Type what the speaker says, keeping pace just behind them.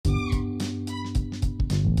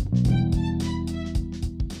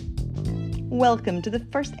welcome to the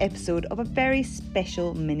first episode of a very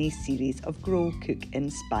special mini-series of Grow, Cook,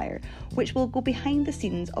 Inspire, which will go behind the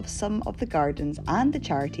scenes of some of the gardens and the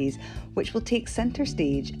charities which will take centre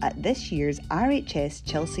stage at this year's RHS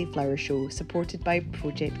Chelsea Flower Show, supported by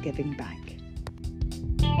Project Giving Back.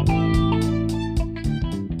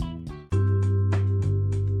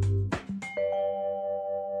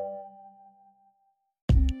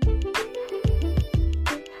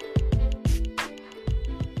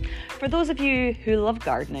 For those of you who love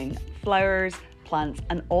gardening, flowers, plants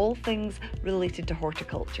and all things related to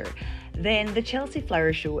horticulture, then the Chelsea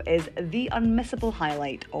Flower Show is the unmissable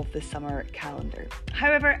highlight of the summer calendar.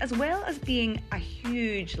 However, as well as being a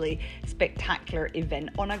hugely spectacular event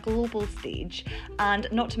on a global stage, and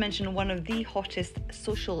not to mention one of the hottest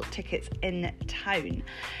social tickets in town,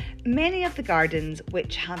 many of the gardens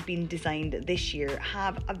which have been designed this year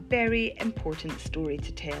have a very important story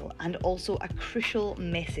to tell and also a crucial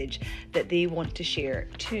message that they want to share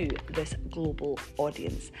to this global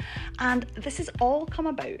audience. And this has all come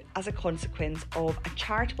about as a consequence of a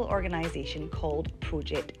charitable organisation called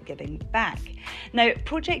Project Giving Back. Now,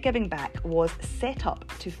 Project Giving Back was set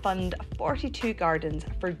up to fund 42 gardens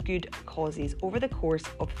for good causes over the course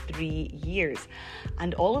of 3 years.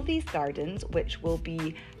 And all of these gardens, which will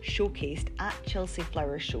be showcased at Chelsea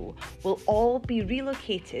Flower Show, will all be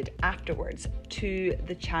relocated afterwards to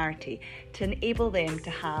the charity to enable them to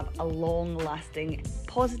have a long-lasting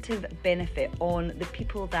positive benefit on the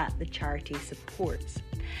people that the charity supports.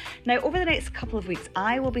 Now, over the next couple of weeks,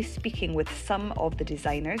 I will be speaking with some of the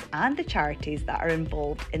designers and the charities that are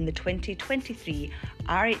involved in the 2023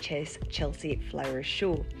 RHS Chelsea Flower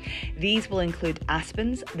Show. These will include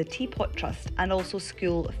Aspens, the Teapot Trust and also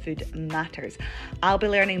School Food Matters. I'll be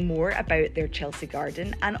learning more about their Chelsea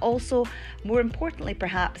garden and also, more importantly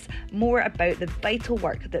perhaps, more about the vital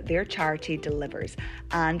work that their charity delivers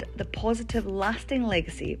and the positive lasting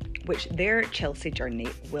legacy which their Chelsea journey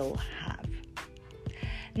will have.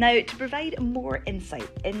 Now, to provide more insight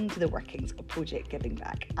into the workings of Project Giving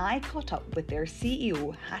Back, I caught up with their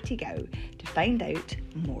CEO, Hattie Ghaui, to find out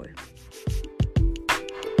more.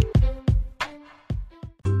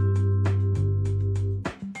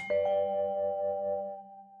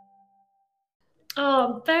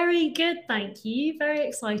 Oh, very good, thank you. Very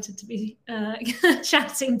excited to be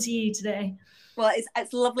chatting to you today. Well,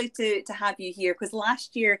 it's lovely to have you here, because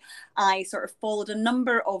last year I sort of followed a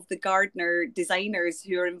number of the gardener designers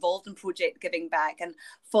who are involved in Project Giving Back and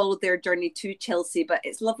followed their journey to Chelsea. But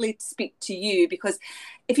it's lovely to speak to you, because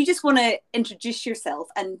if you just want to introduce yourself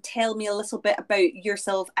and tell me a little bit about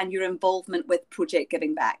yourself and your involvement with Project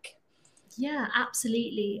Giving Back. Yeah,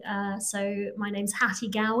 absolutely. So my name's Hattie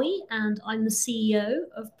Ghaui and I'm the CEO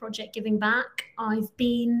of Project Giving Back. I've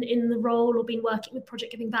been in the role or been working with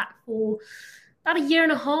Project Giving Back for about 1.5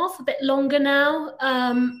 years, a bit longer now.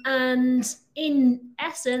 And in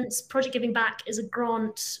essence, Project Giving Back is a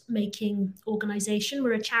grant-making organisation.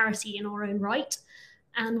 We're a charity in our own right,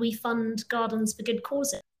 and we fund gardens for good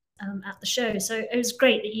causes at the show. So it was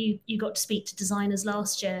great that you got to speak to designers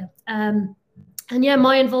last year. And yeah,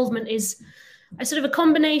 my involvement is a sort of a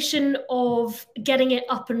combination of getting it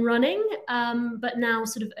up and running, but now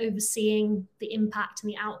sort of overseeing the impact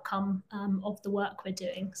and the outcome of the work we're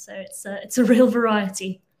doing. So it's a real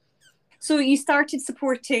variety. So you started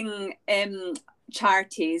supporting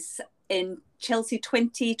charities in Chelsea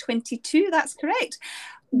 2022, that's correct?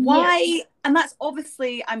 Why? Yes. And that's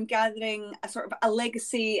obviously, I'm gathering, a sort of a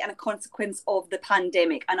legacy and a consequence of the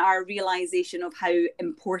pandemic and our realisation of how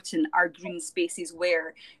important our green spaces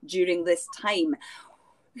were during this time.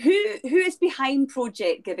 Who is behind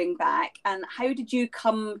Project Giving Back, and how did you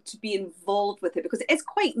come to be involved with it? Because it's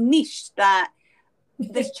quite niche that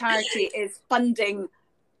this charity is funding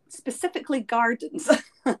specifically gardens.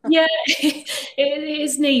 Yeah, it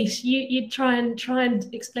is niche. You try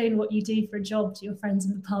and explain what you do for a job to your friends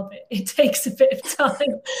in the pub. It takes a bit of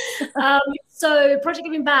time. So Project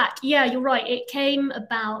Giving Back, yeah, you're right. It came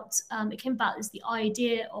about as the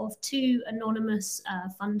idea of 2 anonymous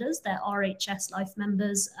funders. They're RHS Life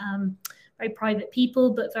members, very private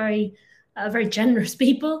people, but very generous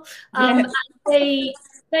people. Yes. And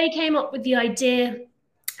they came up with the idea.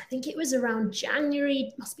 I think it was around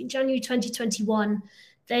January 2021.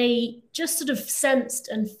 They just sort of sensed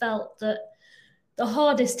and felt that the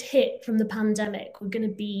hardest hit from the pandemic were going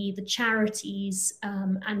to be the charities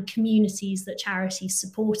and communities that charities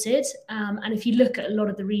supported. And if you look at a lot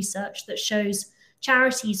of the research that shows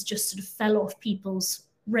charities just sort of fell off people's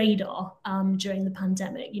radar during the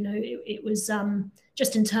pandemic, you know, it was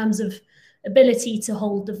just in terms of ability to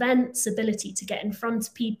hold events, ability to get in front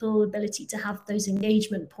of people, ability to have those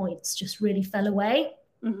engagement points just really fell away.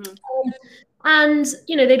 Mm-hmm. And,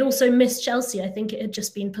 you know, they'd also missed Chelsea. I think it had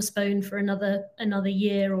just been postponed for another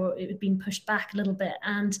year, or it had been pushed back a little bit.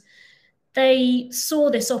 And they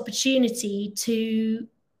saw this opportunity to,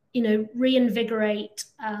 you know, reinvigorate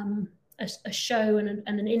a show and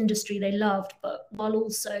an industry they loved, but while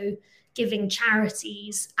also giving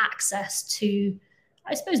charities access to,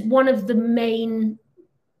 I suppose, one of the main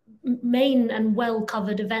and well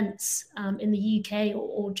covered events in the UK,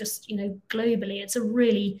 or just, you know, globally. It's a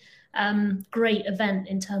really great event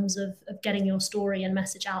in terms of getting your story and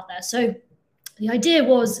message out there. So the idea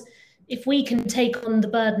was, if we can take on the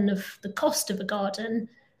burden of the cost of a garden,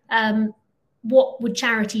 what would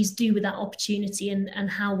charities do with that opportunity, and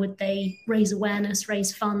how would they raise awareness,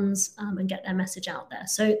 raise funds, and get their message out there?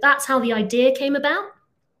 So that's how the idea came about.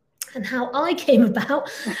 And how I came about,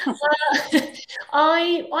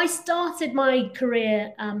 I started my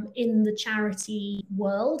career in the charity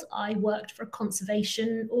world. I worked for a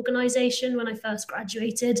conservation organisation when I first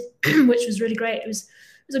graduated, which was really great.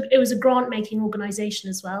 It was a grant-making organisation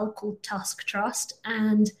as well, called Tusk Trust,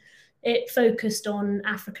 and it focused on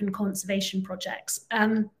African conservation projects.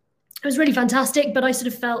 It was really fantastic, but I sort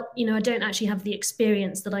of felt, you know, I don't actually have the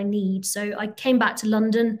experience that I need. So I came back to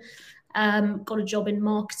London, got a job in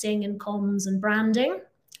marketing and comms and branding.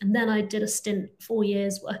 And then I did a stint, 4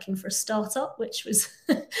 years, working for a startup, which was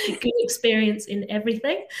a good experience in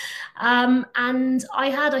everything. And I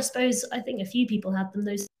had, I suppose, I think a few people had them,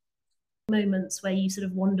 those moments where you sort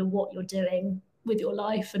of wonder what you're doing with your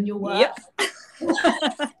life and your work.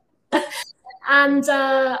 Yep. And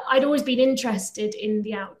I'd always been interested in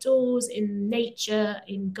the outdoors, in nature,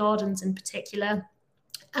 in gardens in particular.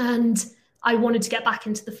 And I wanted to get back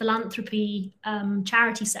into the philanthropy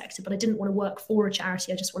charity sector, but I didn't want to work for a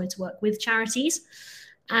charity. I just wanted to work with charities.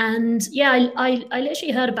 And yeah, I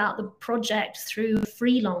literally heard about the project through a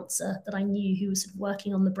freelancer that I knew who was sort of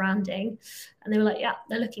working on the branding. And they were like, yeah,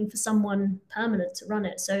 they're looking for someone permanent to run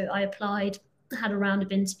it. So I applied, had a round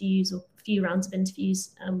of interviews, or a few rounds of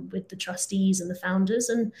interviews with the trustees and the founders.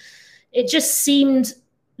 And it just seemed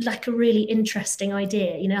like a really interesting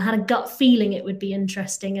idea. You know, I had a gut feeling it would be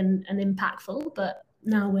interesting and impactful, but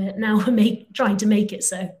now we're trying to make it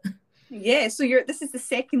so. Yeah, so this is the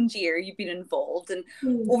second year you've been involved, and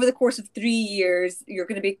over the course of 3 years, you're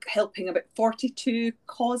going to be helping about 42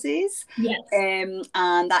 causes. Yes. And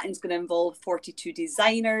that is going to involve 42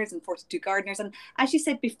 designers and 42 gardeners. And as you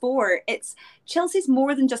said before, Chelsea's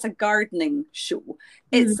more than just a gardening show.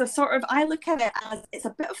 It's a sort of, I look at it as, it's a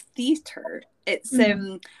bit of theatre. It's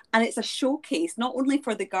and it's a showcase, not only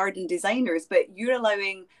for the garden designers, but you're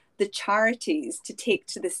allowing the charities to take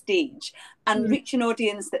to the stage and reach an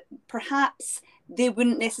audience that perhaps they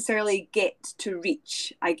wouldn't necessarily get to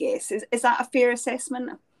reach, I guess. Is that a fair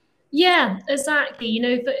assessment? Yeah, exactly. You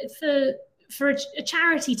know, for a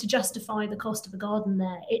charity to justify the cost of a garden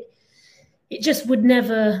there, it just would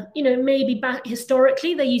never, you know, maybe back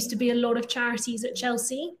historically, there used to be a lot of charities at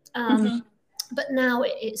Chelsea, but now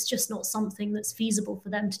it's just not something that's feasible for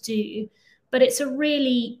them to do. But it's a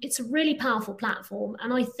really powerful platform.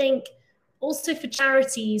 And I think also for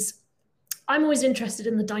charities, I'm always interested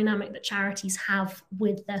in the dynamic that charities have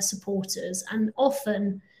with their supporters. And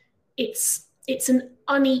often it's an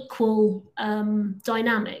unequal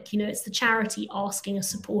dynamic. You know, it's the charity asking a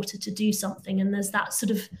supporter to do something, and there's that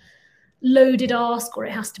sort of loaded ask, or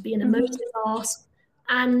it has to be an emotive ask.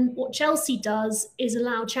 And what Chelsea does is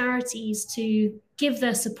allow charities to give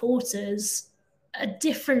their supporters a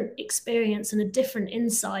different experience and a different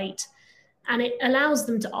insight, and it allows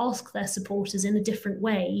them to ask their supporters in a different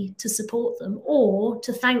way to support them, or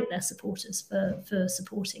to thank their supporters for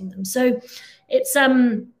supporting them. So it's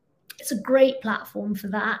a great platform for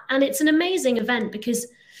that, and it's an amazing event because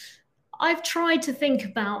I've tried to think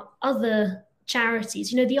about other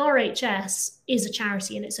charities. You know, the RHS is a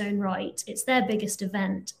charity in its own right. It's their biggest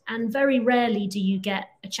event, and very rarely do you get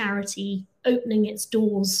a charity opening its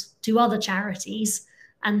doors to other charities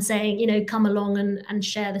and saying, you know, come along and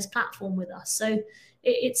share this platform with us. So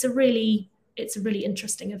it's a really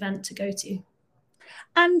interesting event to go to.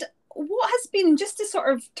 And what has been, just to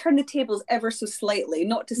sort of turn the tables ever so slightly,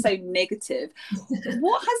 not to sound negative,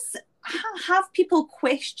 have people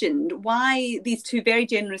questioned why these two very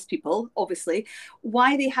generous people, obviously,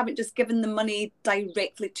 why they haven't just given the money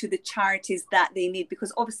directly to the charities that they need?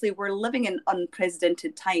 Because obviously we're living in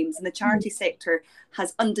unprecedented times, and the charity sector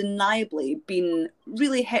has undeniably been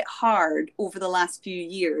really hit hard over the last few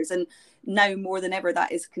years, and now more than ever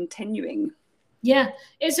that is continuing. Yeah,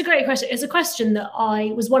 it's a great question. It's a question that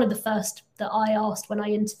I was one of the first that I asked when I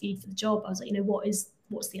interviewed for the job. I was like, you know,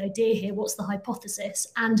 what's the idea here? What's the hypothesis?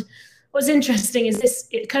 And what's interesting is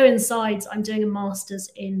it coincides. I'm doing a master's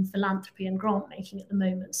in philanthropy and grant making at the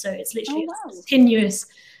moment, so it's literally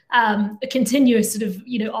a continuous sort of,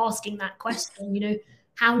 asking that question.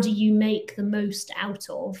 How do you make the most out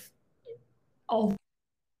of, for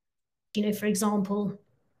example,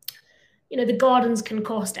 the gardens can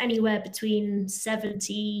cost anywhere between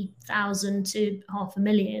 70,000 to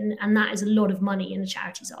 500,000, and that is a lot of money in a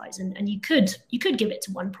charity's eyes. And you could give it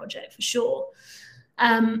to one project for sure.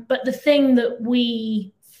 But the thing that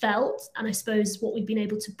we felt, and I suppose what we've been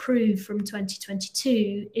able to prove from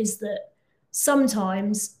 2022, is that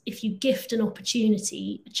sometimes if you gift an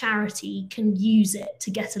opportunity, a charity can use it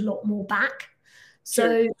to get a lot more back.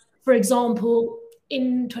 So, for example,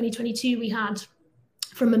 in 2022, we had,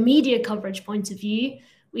 from a media coverage point of view,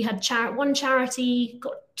 we had one charity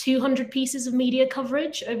got 200 pieces of media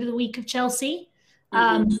coverage over the week of Chelsea.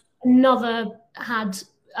 Another had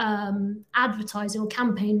advertising or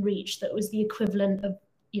campaign reach that was the equivalent of,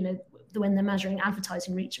 when they're measuring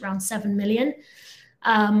advertising reach, around 7 million.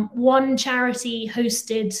 One charity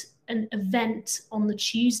hosted an event on the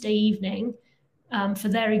Tuesday evening for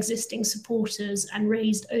their existing supporters and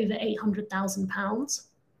raised over £800,000.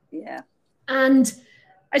 Yeah. And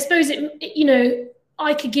I suppose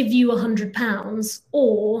I could give you £100,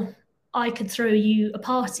 or I could throw you a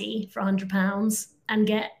party for £100 and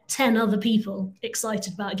get 10 other people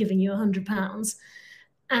excited about giving you £100.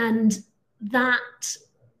 And that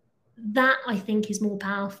I think is more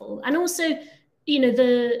powerful. And also,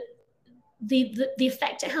 the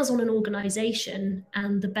effect it has on an organization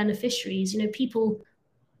and the beneficiaries, people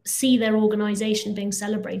see their organization being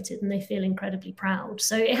celebrated and they feel incredibly proud.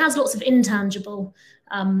 So it has lots of intangible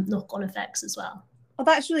knock-on effects as well. Well,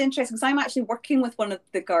 that's really interesting, because I'm actually working with one of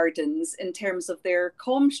the gardens in terms of their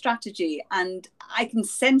comm strategy, and I can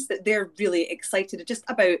sense that they're really excited just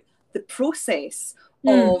about the process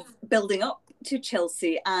of building up to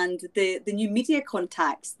Chelsea and the new media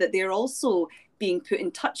contacts that they're also being put in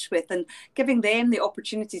touch with, and giving them the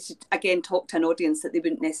opportunity to, again, talk to an audience that they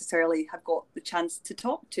wouldn't necessarily have got the chance to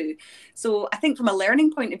talk to. So I think from a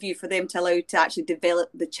learning point of view, for them to allow to actually develop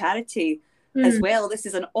the charity as well, this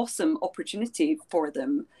is an awesome opportunity for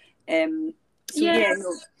them. It's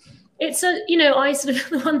I sort of,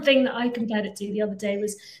 the one thing that I compared it to the other day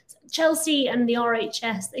was Chelsea and the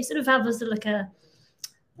RHS. They sort of have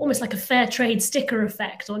almost like a fair trade sticker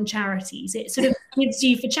effect on charities. It sort of gives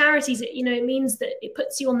you, for charities, it means that it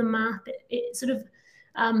puts you on the map. It sort of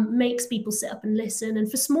makes people sit up and listen.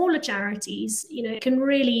 And for smaller charities, it can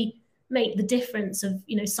really make the difference of,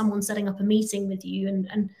 someone setting up a meeting with you.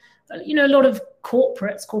 And a lot of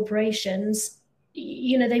corporations,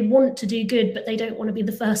 they want to do good, but they don't want to be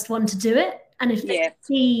the first one to do it. And if they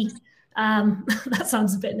see, that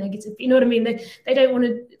sounds a bit negative, but you know what I mean?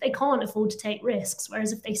 They can't afford to take risks.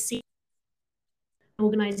 Whereas if they see an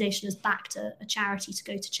organisation has backed a charity to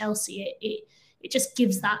go to Chelsea, it just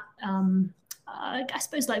gives that, I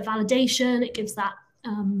suppose, like validation. It gives that,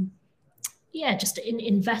 just an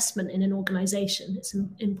investment in an organisation. It's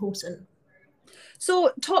important.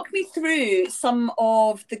 So talk me through some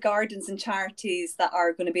of the gardens and charities that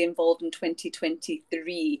are going to be involved in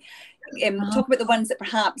 2023. Talk about the ones that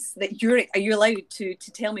perhaps that are you allowed to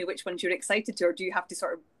tell me which ones you're excited to, or do you have to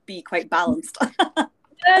sort of be quite balanced?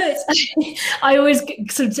 I always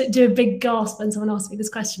sort of do a big gasp when someone asks me this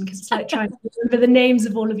question, because it's like trying to remember the names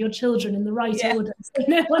of all of your children in the right order, so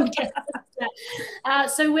no one gets that.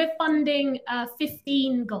 So we're funding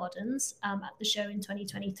 15 gardens at the show in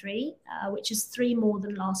 2023, which is 3 more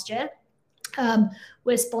than last year.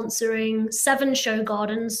 We're sponsoring 7 show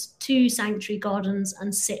gardens, 2 sanctuary gardens,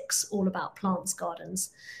 and 6 all about plants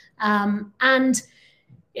gardens. And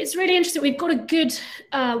it's really interesting. We've got a good,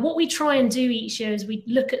 what we try and do each year is we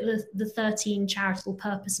look at the 13 charitable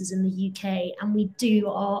purposes in the UK, and we do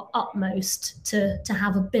our utmost to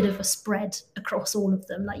have a bit of a spread across all of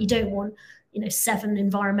them. Like, you don't want, 7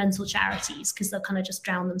 environmental charities, because they'll kind of just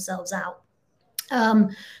drown themselves out.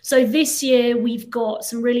 So this year we've got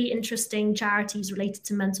some really interesting charities related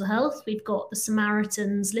to mental health. We've got the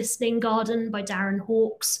Samaritans Listening Garden by Darren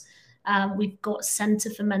Hawkes. We've got Centre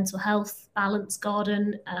for Mental Health Balance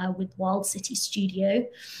Garden with Wild City Studio.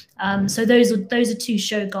 So those are 2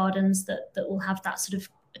 show gardens that will have that sort of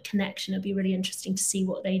connection. It'll be really interesting to see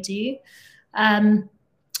what they do.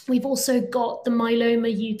 We've also got the Myeloma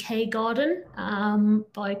UK Garden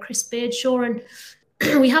by Chris Beardshaw, and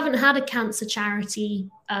we haven't had a cancer charity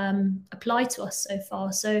apply to us so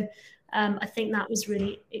far. So I think that was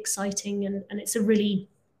really exciting, and it's a really,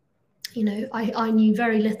 I knew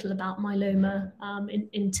very little about myeloma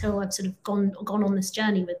until I've sort of gone on this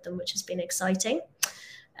journey with them, which has been exciting.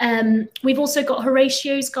 We've also got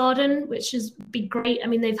Horatio's Garden, which has been great. I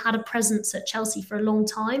mean, they've had a presence at Chelsea for a long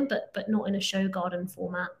time, but not in a show garden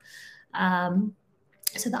format.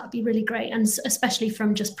 So that would be really great, and especially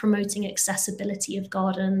from just promoting accessibility of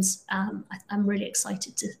gardens. I'm really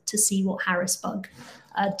excited to see what Harrisburg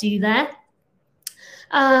do there.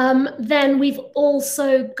 Then we've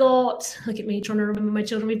also got, look at me trying to remember my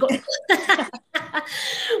children.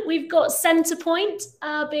 We've got Centre Point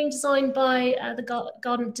being designed by the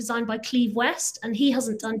garden designed by Cleve West, and he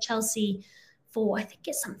hasn't done Chelsea for, I think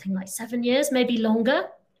it's something like 7 years, maybe longer.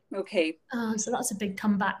 Okay. So that's a big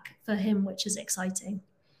comeback for him, which is exciting.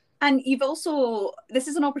 And you've also, this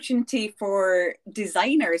is an opportunity for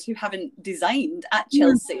designers who haven't designed at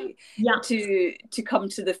Chelsea to come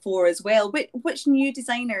to the fore as well. Which new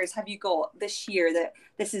designers have you got this year that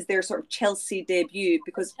this is their sort of Chelsea debut?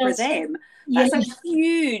 Because for them, that's a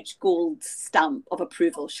huge gold stamp of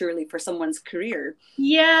approval, surely, for someone's career.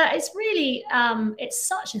 Yeah, it's really, it's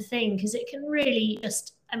such a thing, because it can really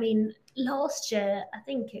just, I mean, last year, I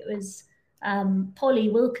think it was Polly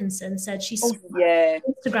Wilkinson said she saw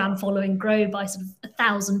Instagram following grow by sort of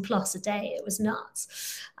 1,000 plus a day. It was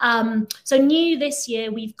nuts. So new this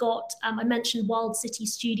year, we've got, I mentioned Wild City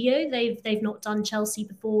Studio. They've not done Chelsea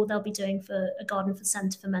before. They'll be doing for a garden for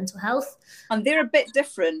Centre for Mental Health. And they're a bit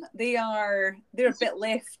different. They're a bit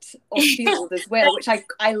left of field as well, which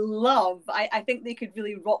I love. I think they could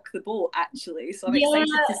really rock the boat, actually. So I'm excited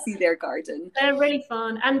to see their garden. They're really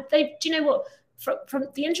fun. And do you know what? From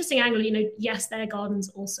the interesting angle, yes, their garden's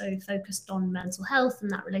also focused on mental health and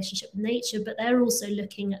that relationship with nature, but they're also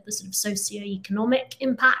looking at the sort of socio-economic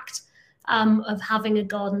impact of having a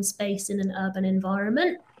garden space in an urban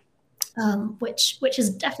environment, which is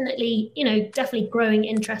definitely growing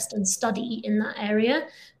interest and study in that area.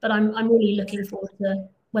 But I'm really looking forward to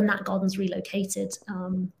when that garden's relocated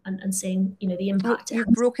and seeing the impact. You've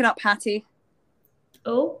broken up, Hattie.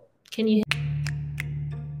 Oh, can you hear?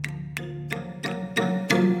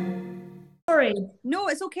 Sorry. No,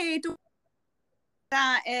 it's okay. Don't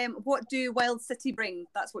that. What do Wild City bring?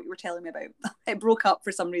 That's what you were telling me about. It broke up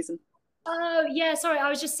for some reason. Oh yeah, sorry. I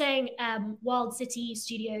was just saying, Wild City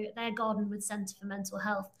Studio, their garden with Centre for Mental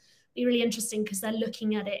Health, be really interesting because they're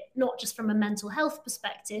looking at it not just from a mental health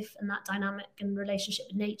perspective and that dynamic and relationship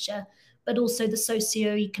with nature, but also the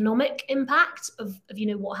socio-economic impact of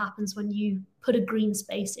what happens when you put a green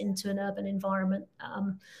space into an urban environment,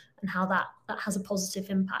 and how that has a positive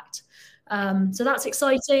impact. So that's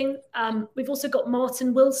exciting. We've also got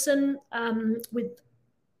Martin Wilson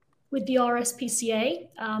with the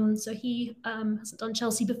RSPCA. So he hasn't done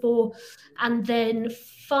Chelsea before. And then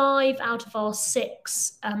 5 out of our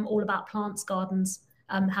 6 All About Plants gardens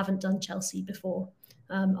haven't done Chelsea before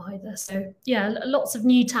either. So yeah, lots of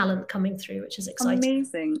new talent coming through, which is exciting.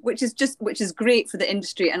 Amazing, which is great for the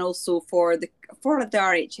industry and also for the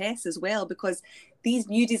RHS as well, because these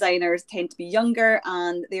new designers tend to be younger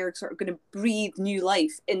and they're sort of going to breathe new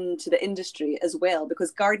life into the industry as well,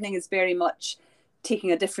 because gardening is very much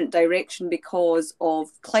taking a different direction because of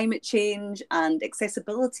climate change and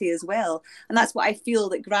accessibility as well. And that's what I feel,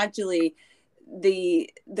 that gradually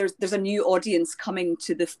there's a new audience coming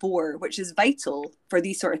to the fore, which is vital for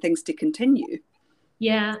these sort of things to continue.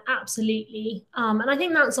 Yeah, absolutely. And I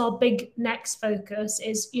think that's our big next focus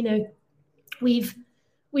is, we've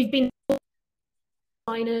been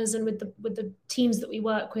designers and with the teams that we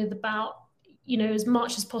work with about, as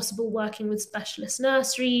much as possible working with specialist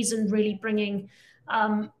nurseries and really bringing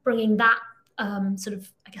that sort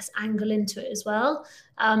of, I guess, angle into it as well.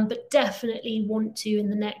 But definitely want to, in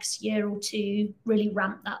the next year or two, really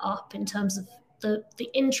ramp that up in terms of the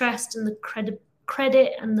interest and the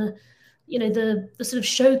credit and the sort of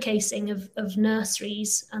showcasing of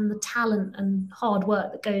nurseries and the talent and hard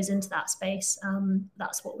work that goes into that space.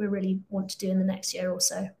 That's what we really want to do in the next year or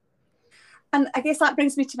so. And I guess that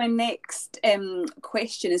brings me to my next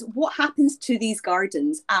question is, what happens to these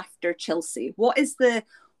gardens after Chelsea? What's the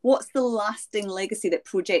lasting legacy that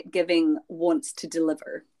Project Giving wants to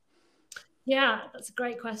deliver? Yeah, that's a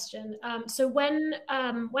great question. So when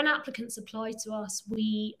applicants apply to us,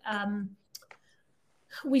 we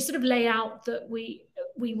sort of lay out that we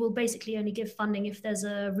will basically only give funding if there's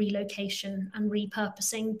a relocation and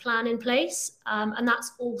repurposing plan in place. And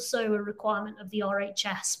that's also a requirement of the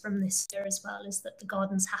RHS from this year as well, is that the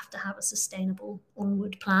gardens have to have a sustainable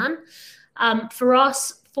onward plan. For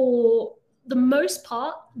us, for the most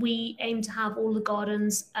part, we aim to have all the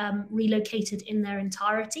gardens relocated in their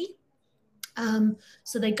entirety.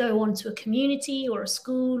 So they go on to a community or a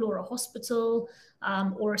school or a hospital,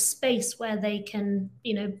 or a space where they can,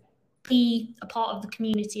 be a part of the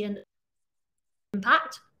community and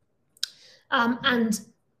impact. And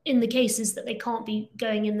in the cases that they can't be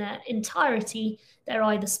going in their entirety, they're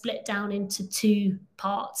either split down into two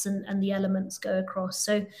parts and the elements go across.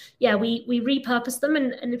 So yeah, we repurpose them,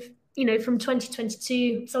 and if you know, from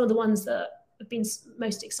 2022, some of the ones that have been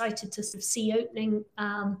most excited to sort of see opening,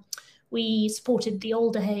 we supported the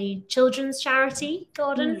Alderhay Children's Charity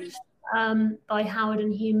Garden by Howard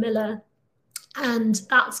and Hugh Miller, and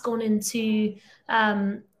that's gone into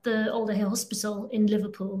the Alderhay Hospital in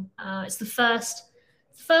Liverpool. It's the first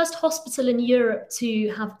hospital in Europe to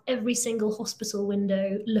have every single hospital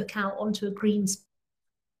window look out onto a green space.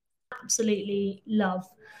 Absolutely love.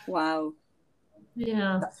 Wow.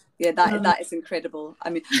 Yeah. Yeah, that is incredible.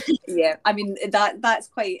 I mean, yeah, I mean that's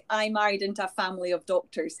quite. I married into a family of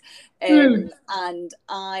doctors, and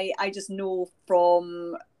I just know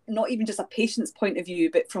from not even just a patient's point of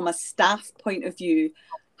view, but from a staff point of view,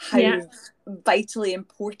 how vitally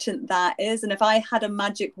important that is. And if I had a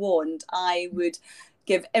magic wand, I would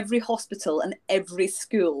give every hospital and every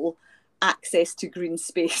school access to green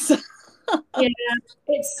space.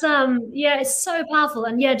 It's so powerful.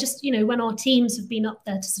 And just, you know, when our teams have been up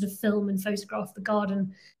there to sort of film and photograph the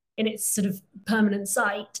garden in its sort of permanent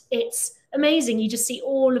site, it's amazing. You just see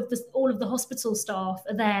all of the hospital staff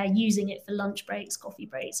are there using it for lunch breaks, coffee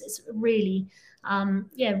breaks. It's really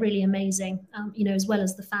really amazing, you know, as well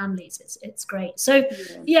as the families. It's great. So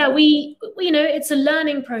we you know, it's a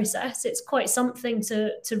learning process. It's quite something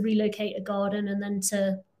to relocate a garden and then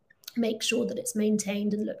to make sure that it's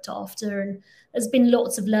maintained and looked after. And there's been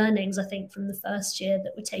lots of learnings, I think, from the first year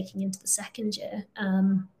that we're taking into the second year.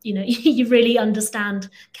 You know, you really understand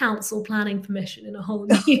council planning permission in a whole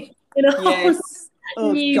new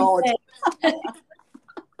God.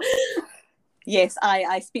 Yes,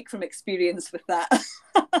 I speak from experience with that.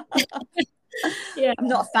 I'm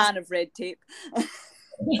not a fan of red tape.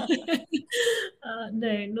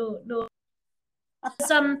 No.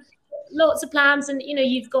 Lots of plans, and you know,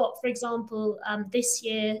 you've got, for example, this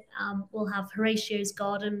year we'll have Horatio's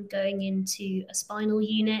garden going into a spinal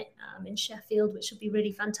unit in Sheffield, which will be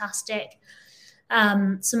really fantastic.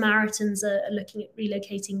 Samaritans are looking at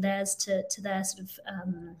relocating theirs to their sort of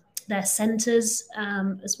their centres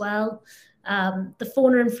as well. The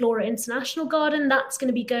Fauna and Flora International Garden, that's going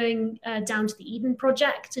to be going down to the Eden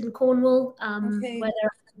Project in Cornwall, where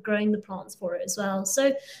they're growing the plants for it as well.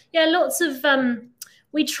 So yeah, lots of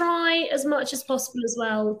we try as much as possible as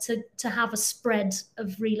well to have a spread of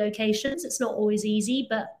relocations. It's not always easy,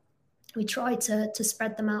 but we try to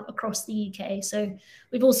spread them out across the UK. So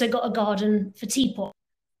we've also got a garden for teapot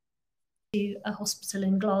to a hospital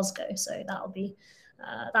in Glasgow. So that'll be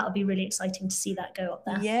really exciting to see that go up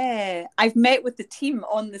there. Yeah, I've met with the team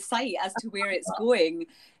on the site as to where it's going.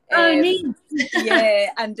 Oh, neat.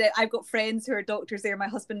 And I've got friends who are doctors there. My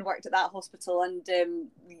husband worked at that hospital, and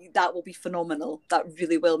that will be phenomenal. That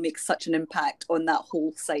really will make such an impact on that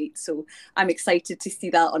whole site. So I'm excited to see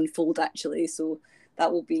that unfold, actually. So that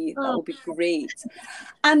will be great.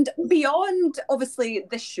 And beyond, obviously,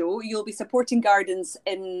 this show, you'll be supporting gardens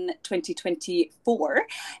in 2024.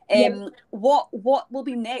 What will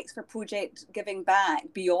be next for Project Giving Back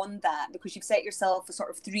beyond that? Because you've set yourself a sort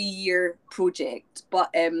of 3-year project, but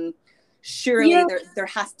surely there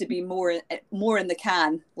has to be more in the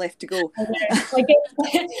can left to go.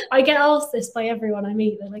 I get asked this by everyone I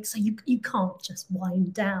meet. They're like, so you can't just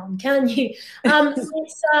wind down, can you?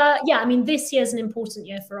 I mean, this year's an important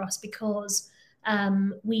year for us because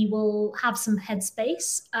we will have some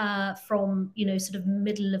headspace from, you know, sort of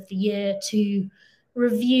middle of the year to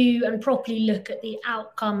review and properly look at the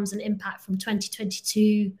outcomes and impact from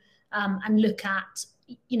 2022 and look at,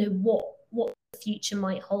 you know, what the future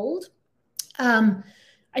might hold.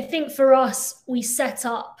 I think for us, we set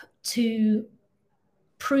up to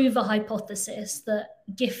prove a hypothesis that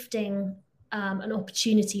gifting an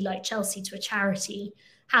opportunity like Chelsea to a charity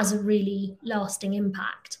has a really lasting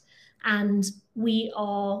impact. And we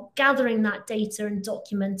are gathering that data and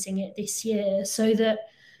documenting it this year so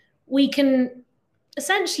that we can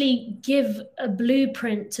essentially give a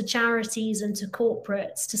blueprint to charities and to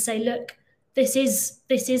corporates to say, look, this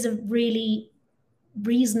is a really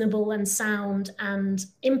reasonable and sound and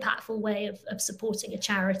impactful way of supporting a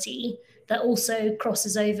charity that also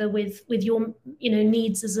crosses over with your, you know,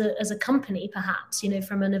 needs as a company, perhaps, you know,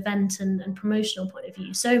 from an event and promotional point of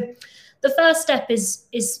view. So the first step is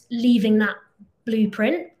leaving that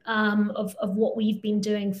blueprint of what we've been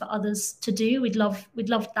doing for others to do. We'd love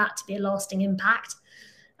that to be a lasting impact.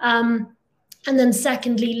 And then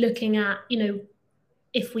secondly, looking at, you know,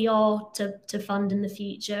 if we are to fund in the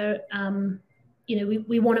future, you know,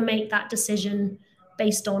 we want to make that decision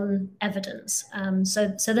based on evidence.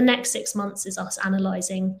 So the next 6 months is us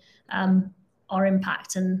analysing our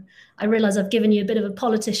impact. And I realise I've given you a bit of a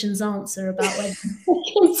politician's answer about whether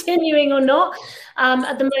we're continuing or not.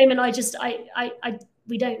 At the moment,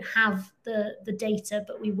 we don't have the data,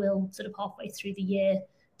 but we will sort of halfway through the year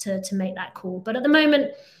to make that call. But at the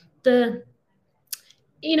moment,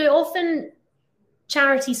 often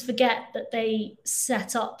charities forget that they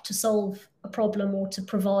set up to solve a problem or to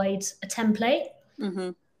provide a template.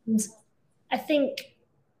 Mm-hmm. And I think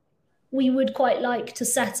we would quite like to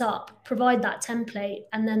provide that template,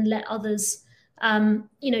 and then let others,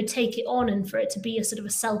 take it on, and for it to be a sort of a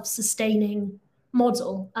self-sustaining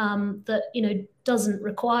model that, doesn't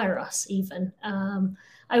require us even.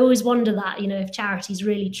 I always wonder that, if charities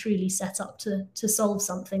really truly set up to solve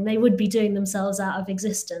something, they would be doing themselves out of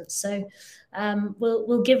existence. So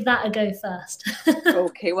we'll give that a go first.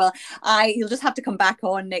 Okay, well, you'll just have to come back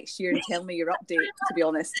on next year and tell me your update, to be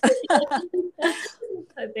honest.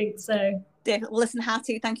 I think so. Definitely. Well, listen,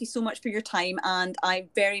 Hattie, thank you so much for your time, and I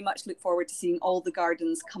very much look forward to seeing all the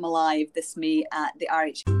gardens come alive this May at the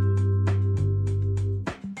RHS.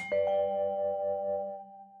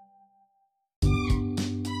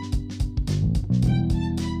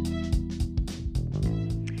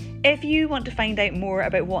 If you want to find out more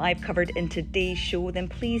about what I've covered in today's show, then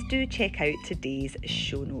please do check out today's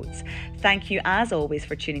show notes. Thank you, as always,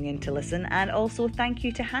 for tuning in to listen, and also thank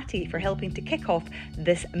you to Hattie for helping to kick off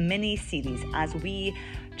this mini-series as we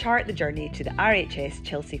chart the journey to the RHS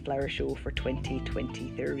Chelsea Flower Show for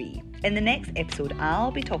 2023. In the next episode,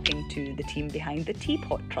 I'll be talking to the team behind the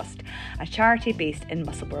Teapot Trust, a charity based in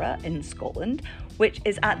Musselburgh in Scotland, which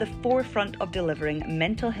is at the forefront of delivering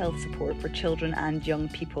mental health support for children and young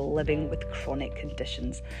people living with chronic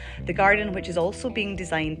conditions. The garden, which is also being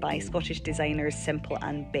designed by Scottish designers Simple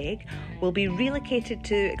and Begg, will be relocated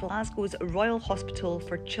to Glasgow's Royal Hospital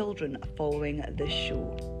for Children following the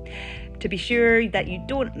show. To be sure that you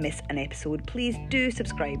don't miss an episode, please do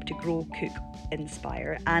subscribe to Grow, Cook,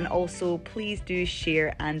 Inspire, and also please do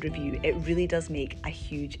share and review. It really does make a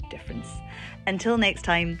huge difference. Until next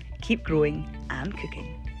time, keep growing and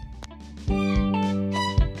cooking.